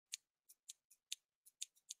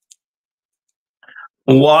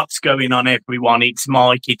What's going on, everyone? It's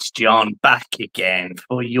Mike, it's John, back again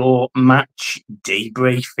for your match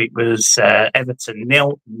debrief. It was Everton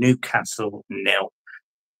 0, Newcastle 0.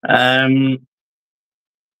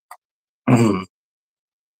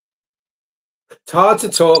 It's hard to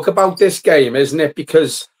talk about this game, isn't it?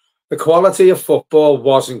 Because the quality of football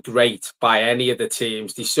wasn't great by any of the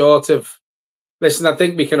teams. They sort of, listen, I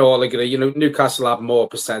think we can all agree, Newcastle have more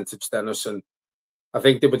percentage than us, and I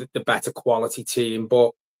think they were the better quality team.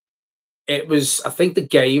 But I think the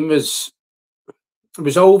game was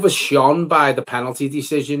overshone by the penalty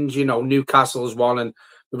decisions. Newcastle's won, and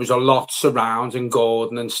there was a lot surrounding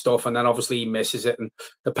Gordon and stuff, and then obviously he misses it. And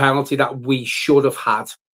the penalty that we should have had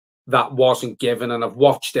that wasn't given, and I've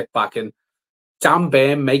watched it back, and Dan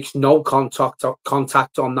Burn makes no contact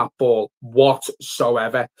on that ball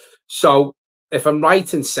whatsoever. So if I'm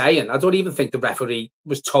right in saying, I don't even think the referee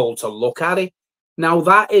was told to look at it. Now,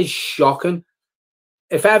 that is shocking.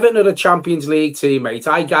 If Everton are a Champions League team, mate,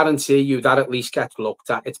 I guarantee you that at least gets looked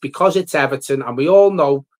at. It's because it's Everton, and we all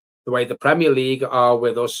know the way the Premier League are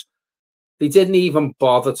with us. They didn't even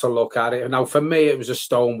bother to look at it. Now, for me, it was a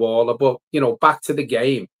stonewaller. But, back to the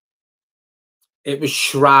game. It was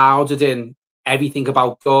shrouded in everything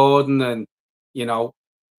about Gordon and,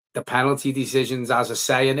 the penalty decisions, as I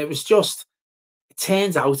say. And it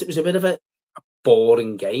turns out it was a bit of a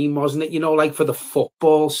boring game, wasn't it? Like for the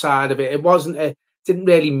football side of it, it didn't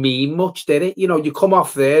really mean much, did it? You come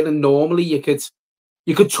off there and normally you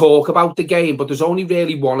could talk about the game, but there's only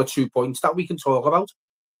really 1 or 2 points that we can talk about.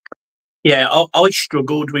 Yeah, I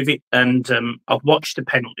struggled with it, and I've watched the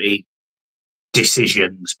penalty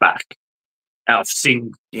decisions back. I've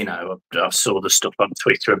seen, I saw the stuff on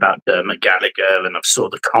Twitter about Dermot Gallagher, and I've saw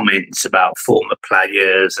the comments about former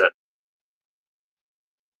players.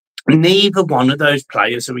 Neither one of those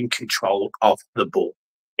players are in control of the ball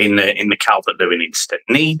in the Calvert-Lewin incident.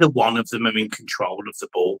 Neither one of them are in control of the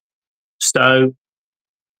ball. So,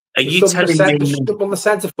 are you telling me? Well, the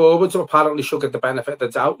centre forwards apparently should get the benefit of the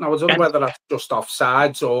doubt. Now, I don't know whether that's just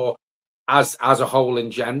offsides or as a whole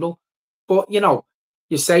in general. But,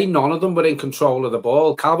 you say none of them were in control of the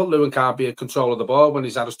ball. Calvert-Lewin can't be in control of the ball when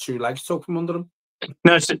he's had his 2 legs took from under him.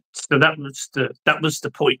 No, so that was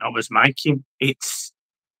the point I was making. It's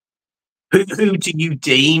who do you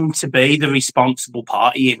deem to be the responsible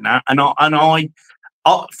party in that? And I,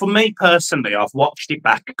 for me personally, I've watched it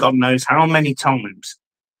back God knows how many times,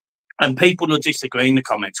 and people will disagree in the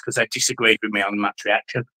comments because they disagreed with me on the match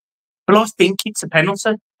reaction. But I think it's a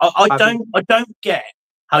penalty. I don't get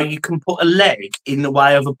how you can put a leg in the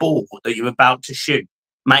way of a ball that you're about to shoot,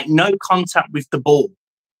 make no contact with the ball,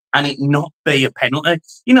 and it not be a penalty.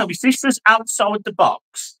 If this was outside the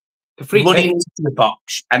box, running into the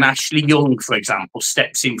box, and Ashley Young, for example,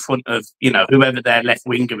 steps in front of, whoever their left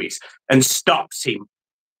winger is and stops him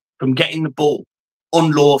from getting the ball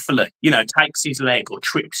unlawfully, takes his leg or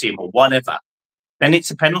trips him or whatever, then it's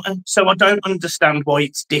a penalty. So I don't understand why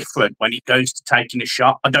it's different when it goes to taking a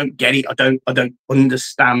shot. I don't get it. I don't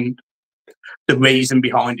understand the reason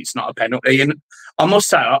behind it's not a penalty. And I must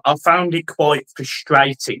say, I found it quite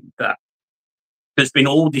frustrating that there's been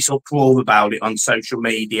all this uproar about it on social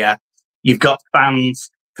media. You've got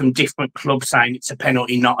fans from different clubs saying it's a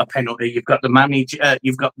penalty, not a penalty. You've got the manager,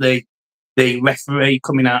 you've got the referee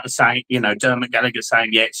coming out and saying, Dermot Gallagher saying,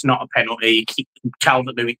 yeah, it's not a penalty.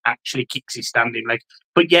 Calvert-Lewin actually kicks his standing leg.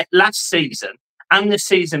 But yet last season and the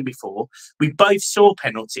season before, we both saw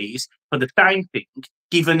penalties for the same thing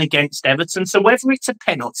given against Everton. So whether it's a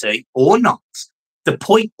penalty or not, the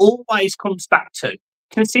point always comes back to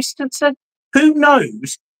consistency. Who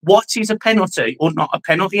knows what is a penalty or not a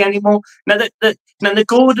penalty anymore? Now, the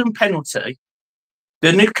Gordon penalty,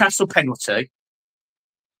 the Newcastle penalty,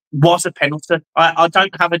 was a penalty. I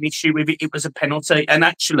don't have an issue with it. It was a penalty. And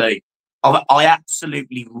actually, I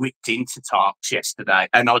absolutely ripped into Tarks yesterday,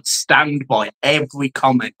 and I'd stand by every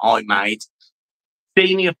comment I made.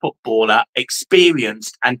 Senior footballer,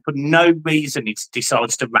 experienced, and for no reason he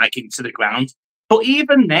decides to rag him to the ground. But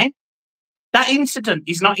even then, that incident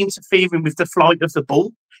is not interfering with the flight of the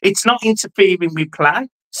ball. It's not interfering with play.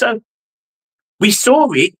 So we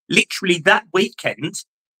saw it literally that weekend,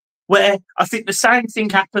 where I think the same thing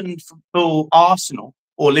happened for Arsenal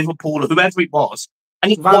or Liverpool or whoever it was.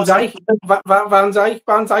 And Van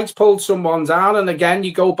Dijk's pulled someone down. And again,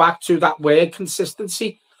 you go back to that word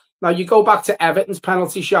consistency. Now, you go back to Everton's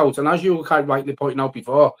penalty shout, and as you were quite rightly pointing out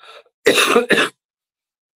before, if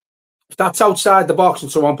that's outside the box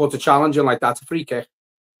and someone puts a challenge in like that, it's a free kick.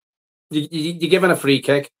 You're given a free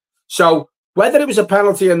kick. So whether it was a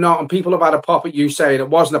penalty or not, and people have had a pop at you saying it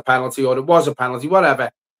wasn't a penalty or it was a penalty,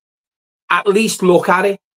 whatever, at least look at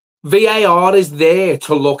it. VAR is there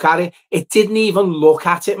to look at it. It didn't even look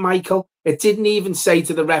at it, Michael. It didn't even say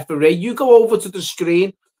to the referee, you go over to the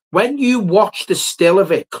screen. When you watch the still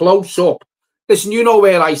of it close up, listen, you know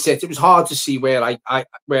where I sit. It was hard to see where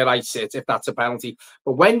I sit if that's a penalty.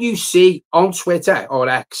 But when you see on Twitter or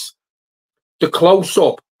X the close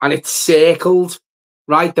up and it's circled,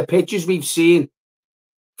 right? The pictures we've seen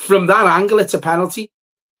from that angle, it's a penalty.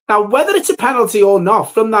 Now, whether it's a penalty or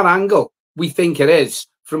not, from that angle, we think it is.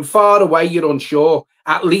 From far away, you're unsure.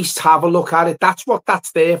 At least have a look at it. That's what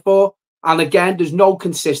that's there for. And again, there's no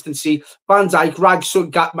consistency. Van Dijk rags,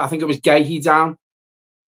 I think it was Gahey down.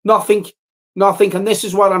 Nothing. And this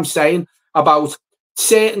is what I'm saying about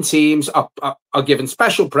certain teams are given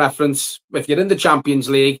special preference. If you're in the Champions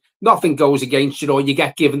League, nothing goes against you or you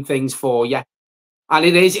get given things for you. And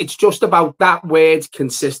it's just about that word,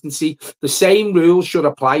 consistency. The same rules should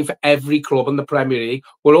apply for every club in the Premier League.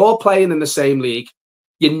 We're all playing in the same league.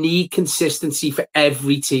 You need consistency for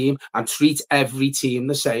every team and treat every team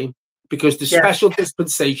the same, because there's special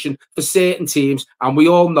dispensation for certain teams, and we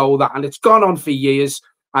all know that. And it's gone on for years,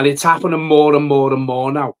 and it's happening more and more and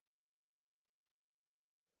more now.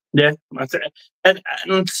 Yeah, and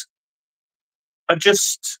I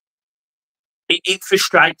just... It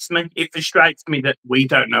frustrates me. It frustrates me that we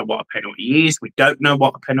don't know what a penalty is. We don't know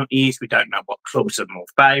what a penalty is. We don't know what clubs are more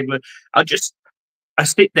favoured. I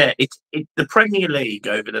sit there. The Premier League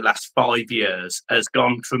over the last 5 years has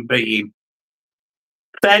gone from being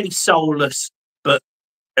fairly soulless, but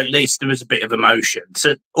at least there was a bit of emotion,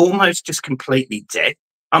 to almost just completely dead.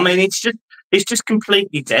 I mean, it's just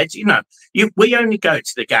completely dead. You know, we only go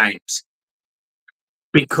to the games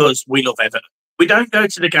because we love Everton. We don't go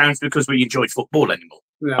to the games because we enjoy football anymore.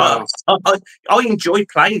 No. I enjoy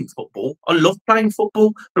playing football. I love playing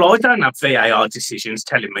football, but I don't have VAR decisions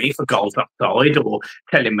telling me if a goal's offside, or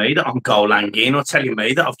telling me that I'm goal hanging, or telling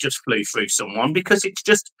me that I've just flew through someone, because it's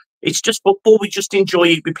just football. We just enjoy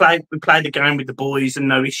it. We play the game with the boys and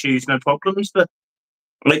no issues, no problems. But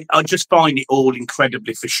I just find it all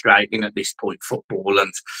incredibly frustrating at this point, football.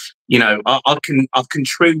 And, you know, I can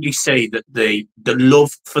truly see that the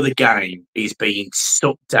love for the game is being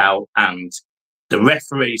sucked out, and the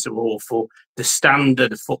referees are awful. The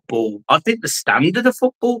standard of football, I think the standard of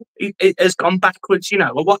football it has gone backwards. You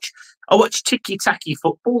know, I watch ticky-tacky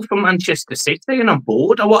football from Manchester City and I'm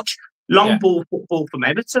bored. I watch long ball football from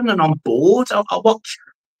Everton and I'm bored. I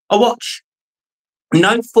watch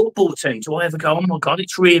no football team do I ever go, oh my God,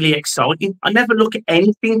 it's really exciting. I never look at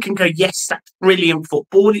anything and go, yes, that's brilliant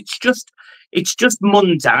football. It's just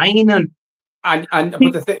mundane. And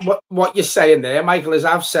but what you're saying there, Michael, as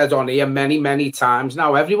I've said on here many times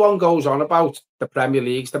now, everyone goes on about the Premier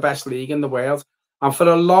League's the best league in the world. And for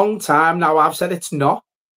a long time now, I've said it's not.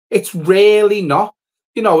 It's really not.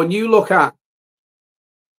 You know, when you look at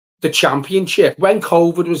the Championship, when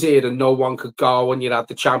COVID was here and no one could go, and you had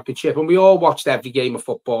the Championship, and we all watched every game of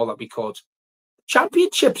football that we could.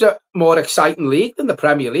 Championship's a more exciting league than the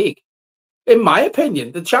Premier League. In my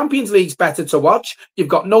opinion, the Champions League's better to watch. You've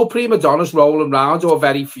got no prima donnas rolling around, or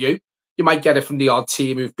very few. You might get it from the odd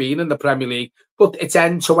team who've been in the Premier League, but it's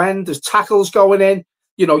end to end. There's tackles going in.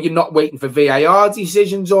 You know, you're not waiting for VAR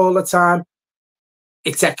decisions all the time.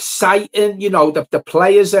 It's exciting. You know, the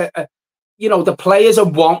players are... the players are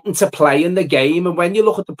wanting to play in the game. And when you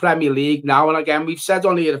look at the Premier League now, and again, we've said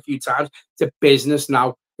on here a few times, it's a business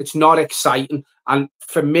now. It's not exciting. And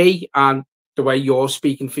for me, and the way you're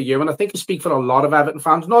speaking for you, and I think I speak for a lot of Everton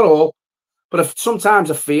fans, not all, but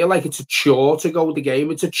sometimes I feel like it's a chore to go to the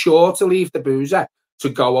game. It's a chore to leave the boozer, to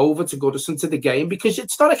go over to Goodison to the game, because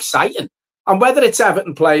it's not exciting. And whether it's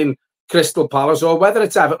Everton playing Crystal Palace or whether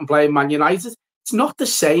it's Everton playing Man United, it's not the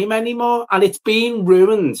same anymore. And it's been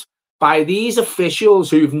ruined by these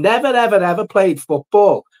officials who've never, ever played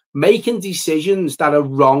football, making decisions that are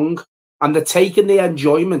wrong, and they're taking the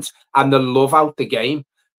enjoyment and the love out the game.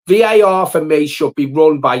 VAR, for me, should be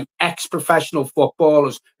run by ex-professional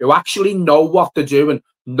footballers who actually know what they're doing,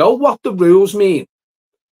 know what the rules mean,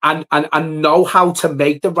 and know how to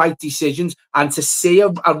make the right decisions and to see a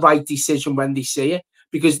right decision when they see it.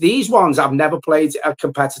 Because these ones have never played at a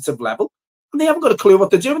competitive level, and they haven't got a clue what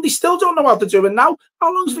they're doing. They still don't know what they're doing now.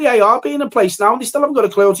 How long's VAR been in place now, and they still haven't got a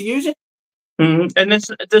clue how to use it? And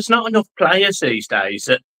there's not enough players these days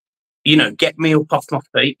that, you know, get me up off my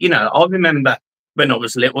feet. You know, I remember when I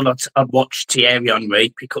was little, I'd watch Thierry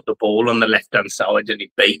Henry pick up the ball on the left-hand side and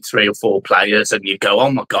he'd beat 3 or 4 players, and you'd go,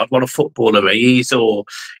 oh my God, what a footballer he is. Or,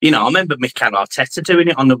 you know, I remember Mikel Arteta doing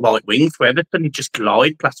it on the right wing for Everton. He'd just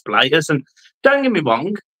glide past players. And don't get me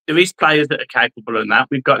wrong, there is players that are capable of that.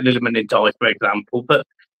 We've got Lilliman and Dye, for example. But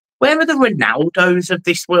where are the Ronaldos of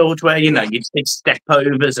this world where, you know, you did step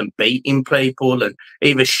overs and beating people and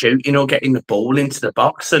either shooting or getting the ball into the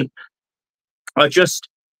box? And I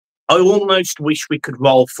almost wish we could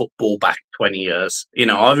roll football back 20 years. You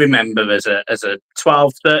know, I remember as a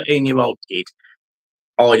 12, 13-year-old kid,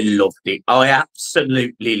 I loved it. I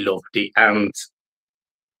absolutely loved it. And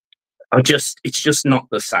it's just not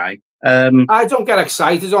the same. I don't get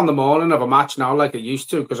excited on the morning of a match now like I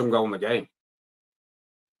used to because I'm going the game.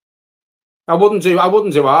 I wouldn't do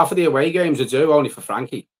half of the away games I do only for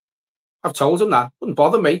Frankie. I've told him that. Wouldn't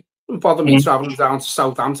bother me. Wouldn't bother me travelling down to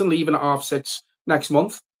Southampton, leaving at 6:30 next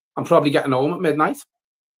month. I'm probably getting home at midnight.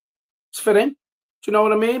 It's for him. Do you know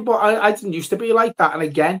what I mean? But I didn't used to be like that. And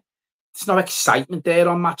again, there's no excitement there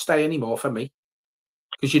on match day anymore for me.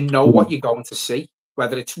 Because you know what you're going to see.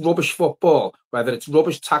 Whether it's rubbish football, whether it's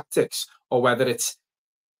rubbish tactics, or whether it's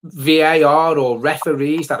VAR or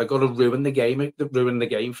referees that are going to ruin the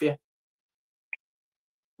game for you.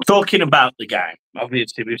 Talking about the game,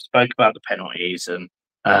 obviously we spoke about the penalties, and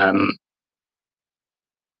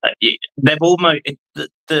they've almost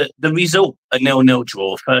the result, a 0-0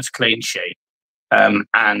 draw, first clean sheet,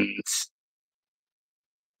 and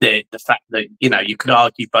the fact that, you know, you could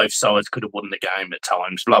argue both sides could have won the game at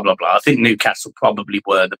times, blah blah blah. I think Newcastle probably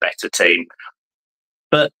were the better team,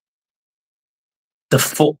 but the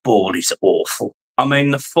football is awful. I mean,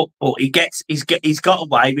 the football he's got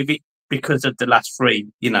away with it because of the last three.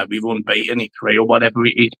 You know, we've unbeaten in 3 or whatever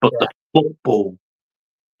it is, but the football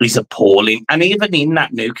is appalling. And even in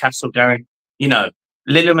that Newcastle game, you know,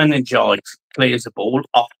 Lilliman and Jai clears the ball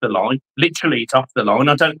off the line. Literally, it's off the line.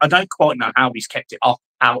 I don't quite know how he's kept it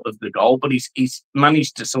out of the goal, but he's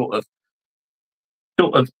managed to sort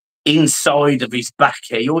of inside of his back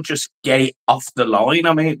heel just get it off the line.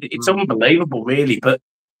 I mean, it's unbelievable, really. But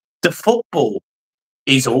the football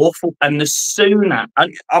is awful, and the sooner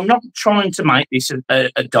I'm not trying to make this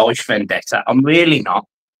a Dyche vendetta. I'm really not.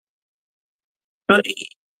 But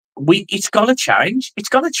it's got to change. It's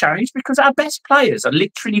got to change because our best players are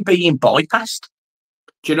literally being bypassed.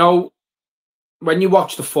 Do you know, when you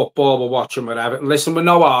watch the football, we're watching with Everton. Listen, we're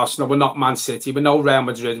no Arsenal, we're not Man City, we're no Real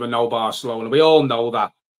Madrid, we're no Barcelona. We all know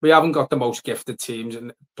that. We haven't got the most gifted teams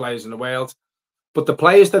and players in the world. But the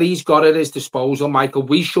players that he's got at his disposal, Michael,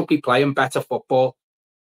 we should be playing better football.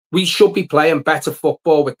 We should be playing better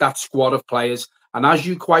football with that squad of players. And as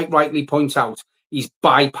you quite rightly point out, he's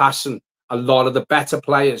bypassing a lot of the better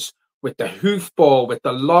players with the hoof ball, with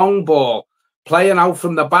the long ball, playing out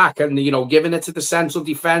from the back and, you know, giving it to the central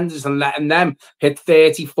defenders and letting them hit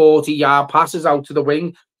 30, 40-yard passes out to the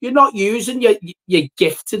wing. You're not using your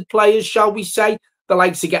gifted players, shall we say, the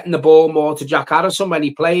likes of getting the ball more to Jack Harrison when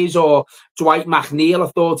he plays, or Dwight McNeil.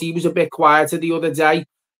 I thought he was a bit quieter the other day.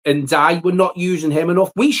 And we're not using him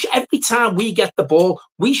enough. Every time we get the ball,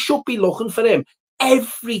 we should be looking for him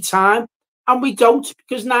every time. And we don't,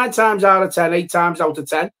 because 9 times out of 10, 8 times out of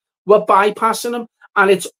 10, we're bypassing him. And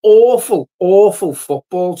it's awful, awful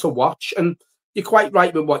football to watch. And you're quite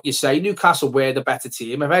right with what you say. Newcastle were the better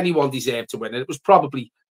team. If anyone deserved to win it, it was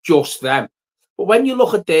probably just them. But when you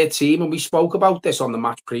look at their team, and we spoke about this on the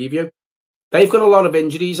match preview, they've got a lot of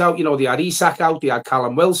injuries out. You know, they had Isak out, they had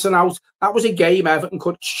Callum Wilson out. That was a game Everton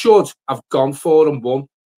should have gone for and won.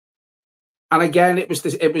 And again, it was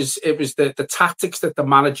the tactics that the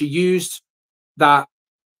manager used that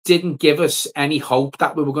didn't give us any hope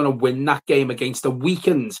that we were going to win that game against a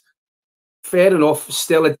weakened, fair enough,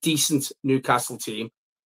 still a decent Newcastle team,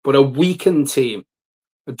 but a weakened team.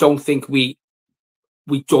 I don't think we've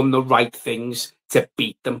done the right things to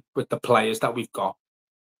beat them with the players that we've got.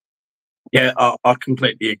 Yeah, I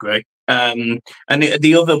completely agree. And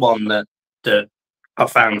the other one that I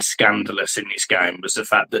found scandalous in this game was the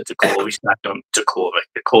fact that Decore stayed on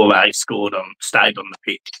the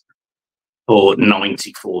pitch for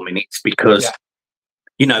 94 minutes because,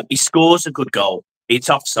 you know, he scores a good goal. It's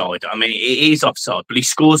offside. I mean, it is offside, but he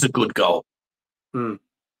scores a good goal.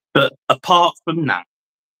 But apart from that,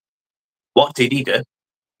 what did he do?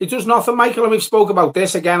 He does nothing, Michael, and we've spoke about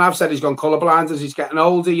this. Again, I've said he's gone colourblind as he's getting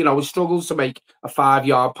older. You know, he struggles to make a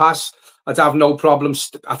 5-yard pass. I'd have no problems.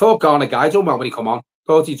 I thought Garner Guy done well when he come on.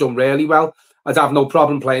 Thought he'd done really well. I'd have no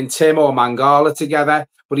problem playing Tim or Mangala together,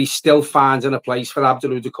 but he's still finding a place for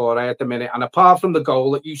Abdullah Decore at the minute. And apart from the goal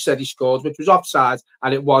that you said he scored, which was offside,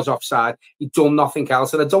 and it was offside, he'd done nothing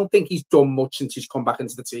else. And I don't think he's done much since he's come back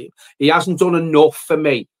into the team. He hasn't done enough for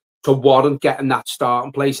me to warrant getting that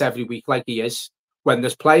starting place every week like he is. When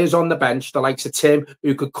there's players on the bench, the likes of Tim,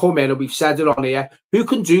 who could come in, and we've said it on here, who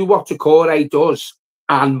can do what Decore does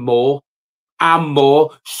and more,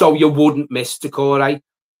 so you wouldn't miss Decore.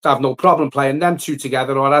 have no problem playing them two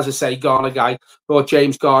together. Or as I say, Garner guy, thought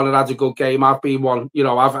James Garner had a good game. I've been one, you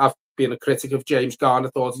know, I've been a critic of James Garner.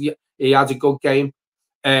 Thought he had a good game.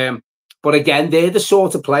 But again, they're the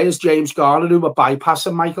sort of players, James Garner, who are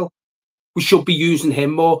bypassing Michael. We should be using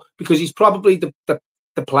him more because he's probably the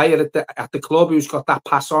player at the club who's got that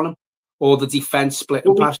pass on him, or the defence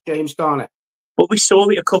splitting past James Garner. But we saw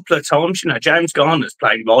it a couple of times, you know. James Garner's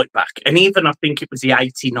playing right back, and even I think it was the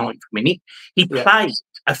 89th minute, he played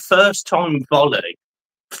a first-time volley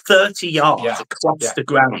 30 yards across the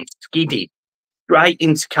ground, skidding straight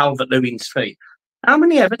into Calvert-Lewin's feet. How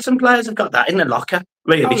many Everton players have got that in the locker,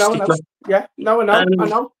 realistically? I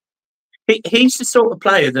know. He's the sort of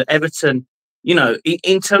player that Everton, you know,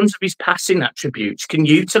 in terms of his passing attributes, can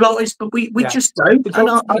utilise, but we just don't.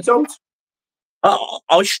 I don't.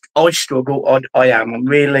 I struggle. I am. I'm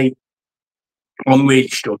really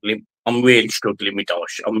struggling. I'm really struggling with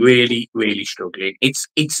Dosh. I'm really struggling.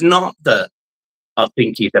 It's not that I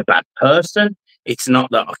think he's a bad person. It's not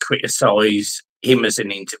that I criticise him as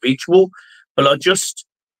an individual, but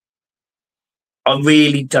I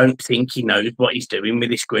really don't think he knows what he's doing with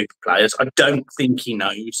this group of players. I don't think he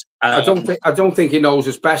knows. I don't think he knows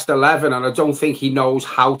his best 11, and I don't think he knows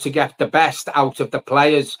how to get the best out of the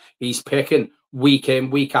players he's picking week in,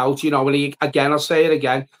 week out. You know, and I'll say it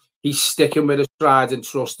again, he's sticking with his tried and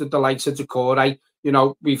trusted, the likes of Decore. You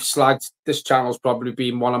know, we've slagged, this channel's probably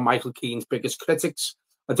been one of Michael Keane's biggest critics.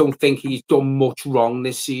 I don't think he's done much wrong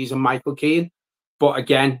this season, Michael Keane. But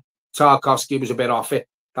again, Tarkowski was a bit off it.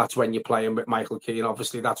 That's when you're playing with Michael Keane.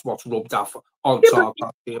 Obviously, that's what's rubbed off on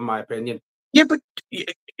Tarkowski, in my opinion. Yeah, but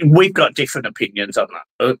we've got different opinions on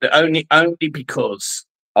that. Only because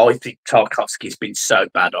I think Tarkowski's been so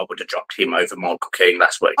bad, I would have dropped him over Michael Keane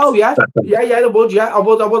last week. Oh, yeah. I would, yeah. I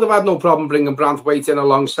would have had no problem bringing Branthwaite in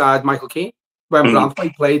alongside Michael Keane when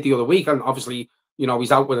Branthwaite played the other week. And obviously, you know,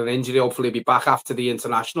 he's out with an injury. Hopefully he'll be back after the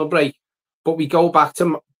international break. But we go back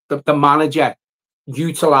to the manager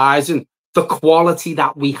utilising the quality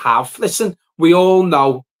that we have. Listen, we all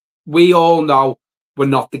know we're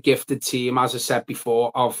not the gifted team, as I said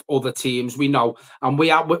before, of other teams. We know, and we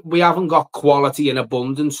haven't got quality in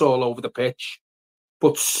abundance all over the pitch.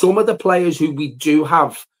 But some of the players who we do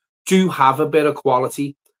have a bit of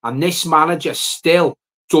quality, and this manager still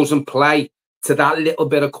doesn't play to that little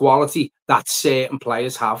bit of quality that certain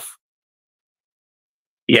players have.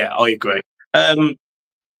 Yeah, I agree.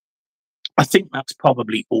 I think that's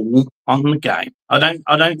probably all on the game. I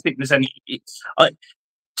don't think there's any.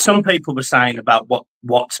 Some people were saying about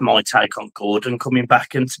what's my take on Gordon coming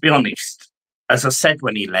back, and to be honest, as I said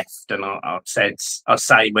when he left, and I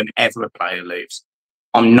say whenever a player leaves,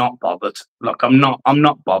 I'm not bothered. Like I'm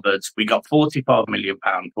not bothered. We got £45 million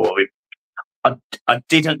for him. I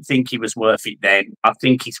didn't think he was worth it then. I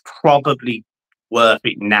think he's probably worth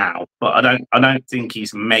it now, but I don't think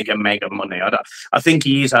he's mega money. I think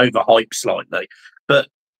he is overhyped slightly, but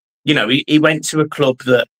you know, he went to a club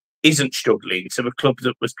that isn't struggling, to a club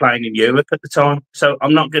that was playing in Europe at the time. So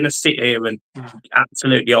I'm not going to sit here and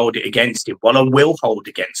absolutely hold it against him. What I will hold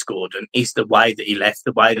against Gordon is the way that he left,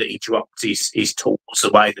 the way that he dropped his tools,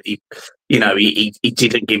 the way that he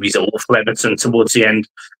didn't give his all for Everton towards the end.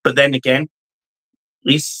 But then again,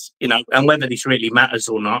 he's, you know, and whether this really matters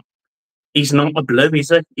or not, he's not a Blue, is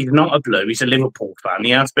he? He's not a Blue. He's a Liverpool fan.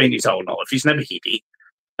 He has been his whole life. He's never hit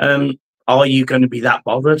it. Are you going to be that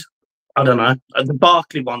bothered? I don't know. The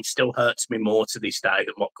Barkley one still hurts me more to this day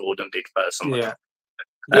than what Gordon did personally. Yeah. At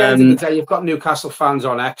the end of the day, you've got Newcastle fans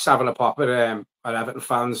on X having a pop at Everton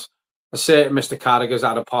fans. A certain Mr. Carragher's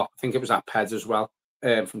had a pop. I think it was at Peds as well,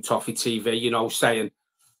 from Toffee TV, you know, saying,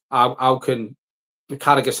 how can...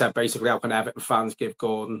 Carragher said basically, how can Everton fans give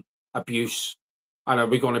Gordon abuse? And are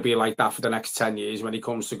we going to be like that for the next 10 years when he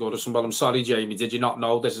comes to Goodison? Well, I'm sorry, Jamie. Did you not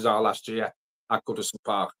know this is our last year at Goodison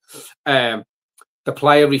Park? The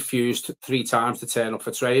player refused 3 times to turn up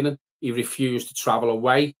for training. He refused to travel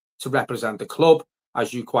away to represent the club.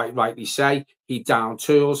 As you quite rightly say, he downed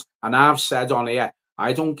tools. And I've said on here,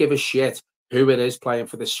 I don't give a shit who it is playing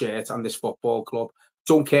for this shirt and this football club.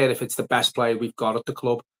 Don't care if it's the best player we've got at the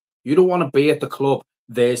club. You don't want to be at the club.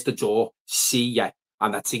 There's the door. See ya.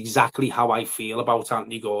 And that's exactly how I feel about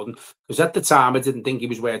Anthony Gordon. Because at the time, I didn't think he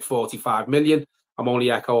was worth 45 million. I'm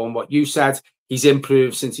only echoing what you said. He's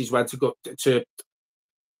improved since he's went to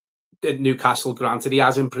Newcastle. Granted, he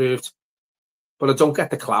has improved. But I don't get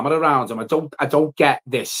the clamour around him. I don't get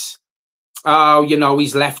this. Oh, you know,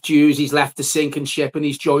 he's left Hughes, he's left the sinking ship and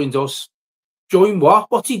he's joined us. Join what?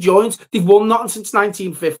 What's he joined? They've won nothing since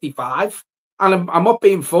 1955. And I'm not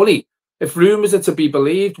being funny. If rumours are to be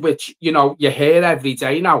believed, which, you know, you hear every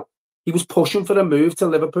day now, he was pushing for a move to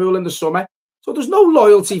Liverpool in the summer. So there's no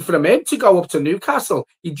loyalty from him to go up to Newcastle.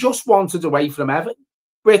 He just wanted away from Everton,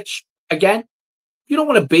 which, again, you don't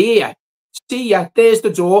want to be here. See ya, there's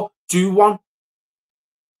the door, do one.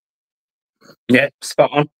 Yeah,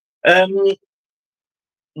 spot on.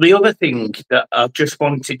 The other thing that I just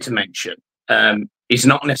wanted to mention is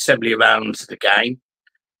not necessarily around the game,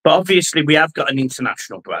 but obviously we have got an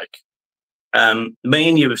international break. Me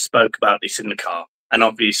and you have spoke about this in the car, and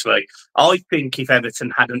obviously I think if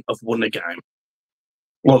Everton hadn't have won a game,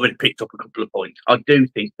 well, we'd picked up a couple of points. I do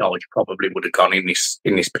think Dodge probably would have gone in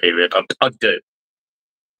this period. I do.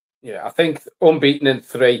 Yeah, I think unbeaten in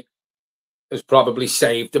 3 has probably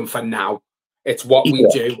saved them for now. It's what we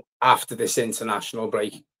do after this international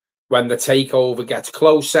break. When the takeover gets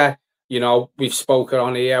closer, you know, we've spoken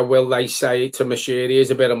on here, will they say to Mashiri,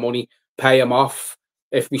 here's a bit of money, pay him off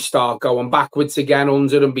if we start going backwards again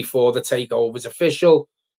under him before the takeover's official?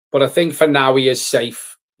 But I think for now he is safe.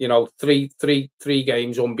 You know, three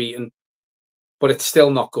games unbeaten, but it's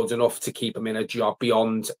still not good enough to keep him in a job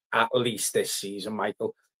beyond at least this season,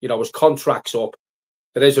 Michael. You know, his contract's up.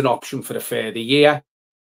 There is an option for a further year.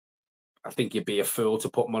 I think you'd be a fool to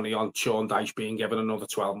put money on Sean Dyche being given another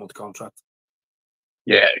 12-month contract.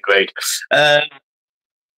 Yeah, agreed.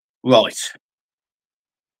 Right.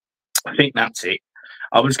 I think that's it.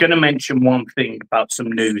 I was going to mention one thing about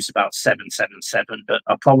some news about 777, but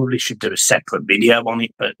I probably should do a separate video on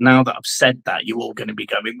it. But now that I've said that, you're all going to be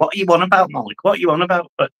going, what are you on about, Mike? What are you on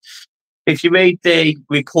about? But if you read the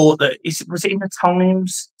report that was it in the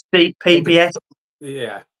Times, the PBS?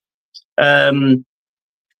 Yeah. The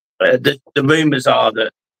rumours are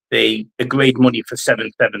that the agreed money for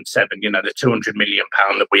 777, you know, the £200 million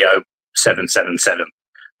that we owe 777,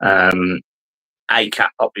 ACAP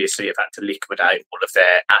obviously have had to liquidate all of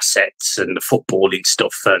their assets and the footballing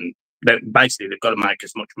stuff, and basically they've got to make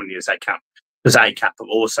as much money as they can because ACAP are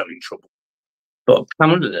also in trouble. But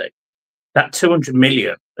apparently, that 200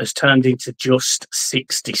 million has turned into just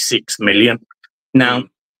 66 million. Now,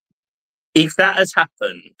 if that has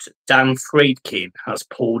happened, Dan Friedkin has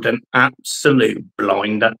pulled an absolute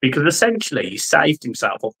blinder because essentially he saved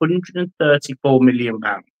himself £134 million.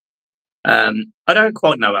 I don't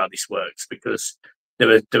quite know how this works because there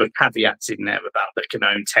are caveats in there about they can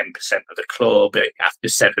own 10% of the club after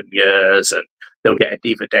 7 years, and they'll get a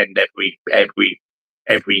dividend every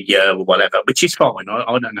year or whatever, which is fine. I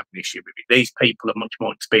don't have an issue with it. These people are much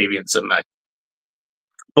more experienced than they.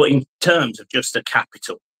 But in terms of just the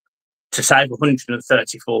capital, to save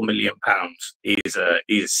 £134 million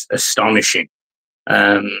is astonishing.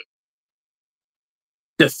 The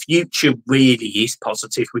future really is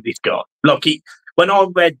positive with this guy. Like when I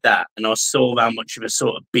read that and I saw how much of a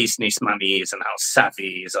sort of businessman he is and how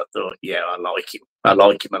savvy he is, I thought, yeah, I like him. I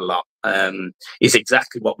like him a lot. He's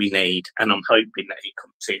exactly what we need, and I'm hoping that he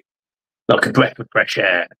comes in like a breath of fresh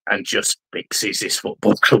air and just fixes this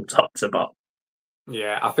football club top to bottom.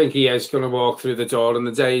 Yeah, I think he is going to walk through the door, and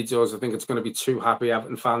the day he does, I think it's going to be 2 happy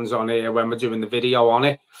Everton fans on here when we're doing the video on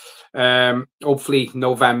it. Hopefully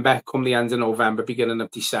November, come the end of November, beginning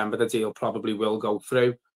of December, the deal probably will go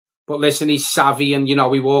through. But listen, he's savvy, and, you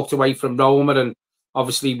know, he walked away from Roma, and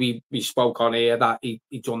obviously we spoke on here that he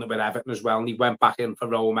done it with Everton as well, and he went back in for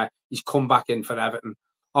Roma. He's come back in for Everton.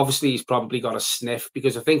 Obviously, he's probably got a sniff,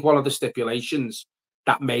 because I think one of the stipulations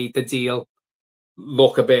that made the deal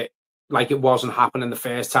look a bit like it wasn't happening the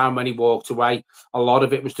first time when he walked away, a lot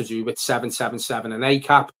of it was to do with 777 and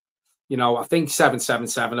ACAP. You know, I think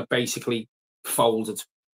 777 have basically folded.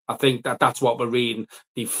 I think that's what we're reading.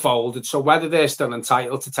 They folded. So whether they're still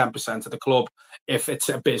entitled to 10% of the club, if it's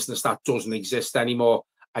a business that doesn't exist anymore,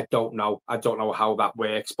 I don't know. I don't know how that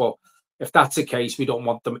works. But if that's the case, we don't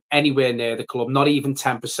want them anywhere near the club, not even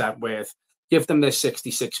 10% worth. Give them their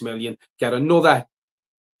 66 million, get another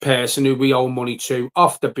person who we owe money to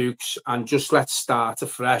off the books, and just let's start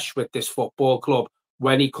afresh with this football club.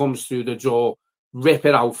 When he comes through the door, rip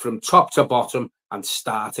it out from top to bottom and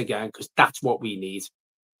start again, because that's what we need.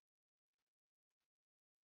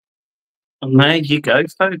 And there you go,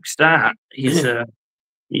 folks. That is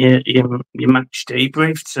your match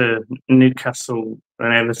debrief to Newcastle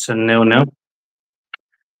and Everton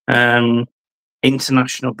 0-0.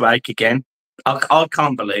 International break again. I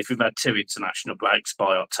can't believe we've had 2 international breaks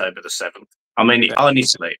by October the 7th. I mean,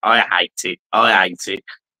 honestly, I hate it. I hate it.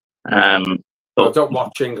 But I don't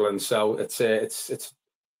watch England, so it's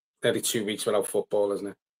nearly 2 weeks without football, isn't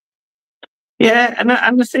it? Yeah,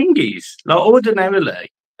 and the thing is, like,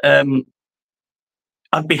 ordinarily,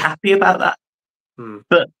 I'd be happy about that.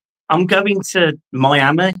 But I'm going to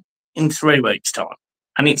Miami in 3 weeks' time,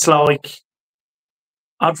 and it's like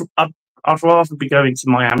I'd rather be going to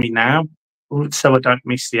Miami now so I don't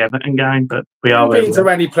miss the Everton game. But we are. Been to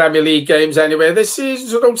any Premier League games anyway this season,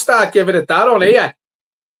 so don't start giving it that on here.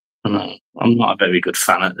 No, I'm not a very good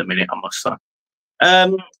fan at the minute, I must say.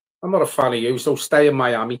 I'm not a fan of you, so stay in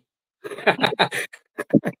Miami.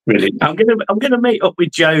 Really, I'm gonna meet up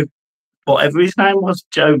with Joe, whatever his name was,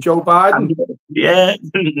 Joe Biden. Yeah,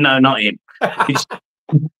 no, not him.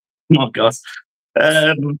 My God.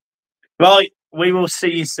 Right, we will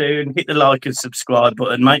see you soon. Hit the like and subscribe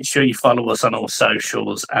button. Make sure you follow us on all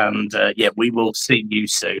socials, and yeah, we will see you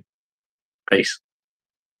soon. Peace.